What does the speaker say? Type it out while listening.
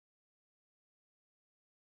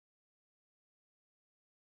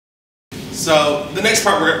So the next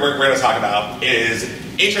part we're going to talk about is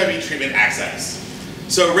HIV treatment access.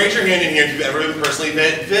 So raise your hand in here if you've ever been personally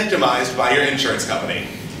victimized by your insurance company.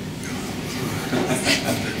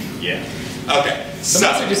 Yeah. Okay. Some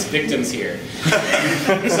of us are just victims here.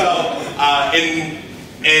 So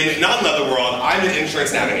in non-leather world, I'm an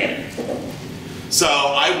insurance navigator. So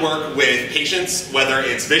I work with patients, whether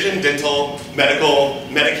it's vision, dental, medical,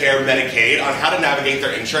 Medicare, Medicaid, on how to navigate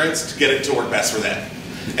their insurance to get it to work best for them.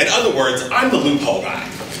 In other words, I'm the loophole guy.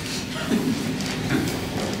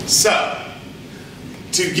 So,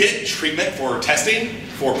 to get treatment for testing,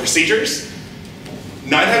 for procedures,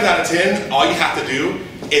 9 times out of 10, all you have to do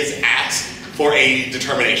is ask for a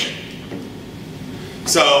determination.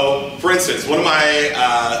 So, for instance, one of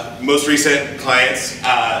my most recent clients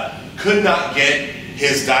could not get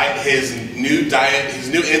his new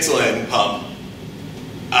insulin pump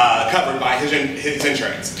covered by his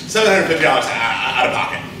insurance. $750 out of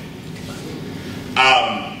pocket.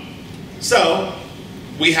 So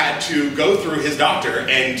we had to go through his doctor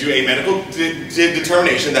and do a medical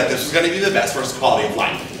determination that this was going to be the best for his quality of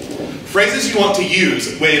life. Phrases you want to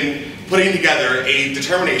use when putting together a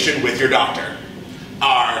determination with your doctor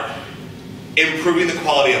are improving the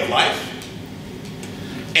quality of life,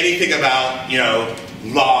 anything about,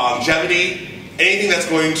 longevity, anything that's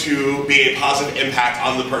going to be a positive impact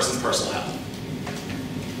on the person's personal health.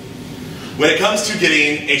 When it comes to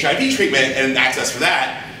getting HIV treatment and access for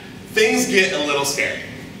that, things get a little scary.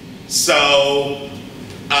 So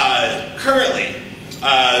currently,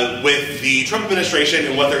 with the Trump administration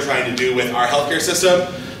and what they're trying to do with our healthcare system,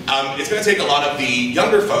 it's going to take a lot of the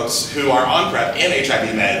younger folks who are on PrEP and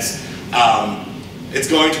HIV meds. It's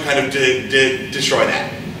going to kind of destroy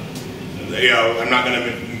that. I'm not going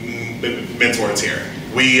to mince words here.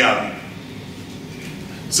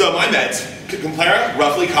 So my meds, Complera,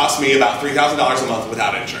 roughly cost me about $3,000 a month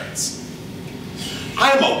without insurance.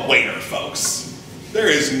 I'm a waiter, folks. There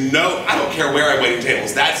is I don't care where I wait at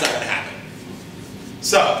tables, that's not going to happen.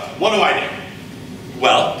 So, what do I do?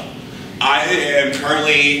 Well, I am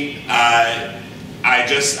currently, I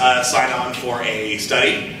just signed on for a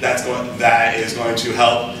study that is going to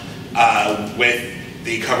help with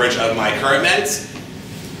the coverage of my current meds.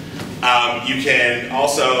 You can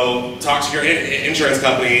also talk to your insurance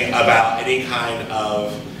company about any kind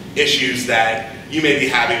of issues that you may be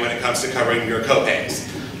having when it comes to covering your copays.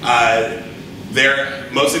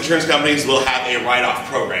 Most insurance companies will have a write-off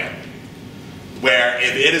program where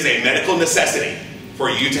if it is a medical necessity for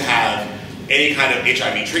you to have any kind of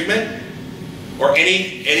HIV treatment or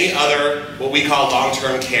any other what we call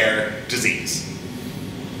long-term care disease,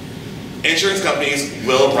 insurance companies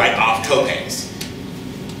will write off copays.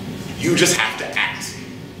 You just have to ask.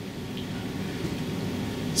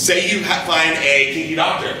 Say you find a kinky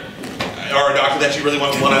doctor or a doctor that you really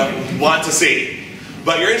want to see,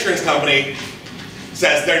 but your insurance company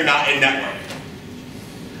says they're not in network.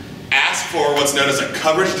 Ask for what's known as a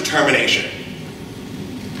coverage determination.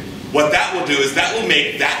 What that will do is that will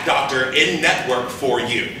make that doctor in network for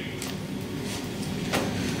you.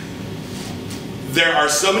 There are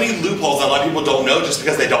so many loopholes that a lot of people don't know just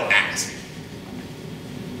because they don't ask.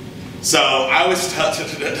 So I always tell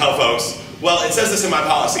folks, well, it says this in my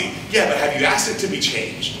policy. Yeah, but have you asked it to be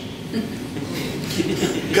changed?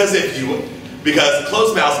 Because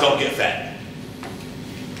closed mouths don't get fed.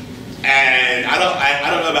 And I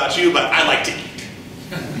don't know about you, but I like to eat.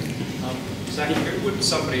 Zak, who would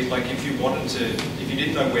somebody, like if you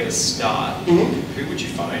didn't know where to start, who would you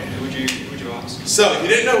find? Who would you ask? So if you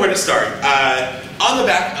didn't know where to start, on the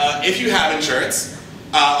back, if you have insurance,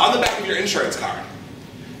 on the back of your insurance card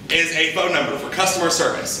is a phone number for customer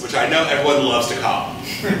service, which I know everyone loves to call.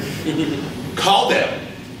 Call them,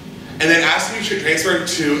 and then ask them to be transferred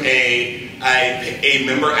to a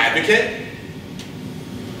member advocate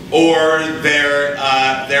or their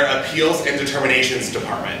appeals and determinations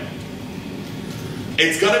department.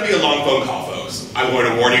 It's going to be a long phone call, folks. I'm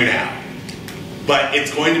going to warn you now. But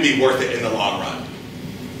it's going to be worth it in the long run.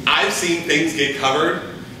 I've seen things get covered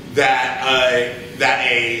that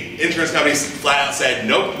a insurance company flat out said,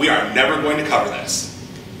 nope, we are never going to cover this.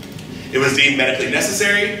 It was deemed medically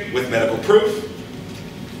necessary with medical proof,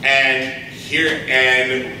 and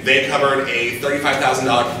they covered a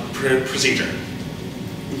 $35,000 procedure.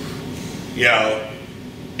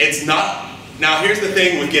 It's not. Now here's the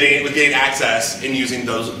thing with getting access and using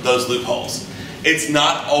those loopholes. It's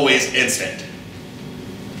not always instant.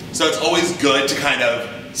 So it's always good to kind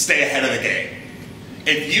of stay ahead of the game.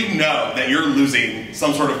 If you know that you're losing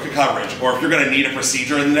some sort of coverage, or if you're going to need a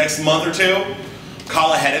procedure in the next month or two,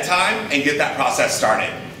 call ahead of time and get that process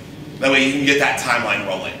started. That way you can get that timeline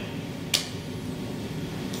rolling.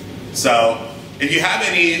 So if you have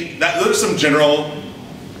any, those are some general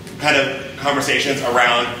kind of conversations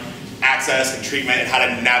around access and treatment and how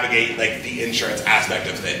to navigate like the insurance aspect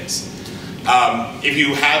of things. If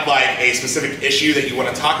you have like a specific issue that you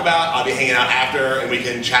want to talk about, I'll be hanging out after and we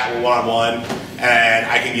can chat one-on-one and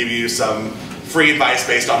I can give you some free advice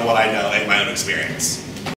based on what I know and my own experience.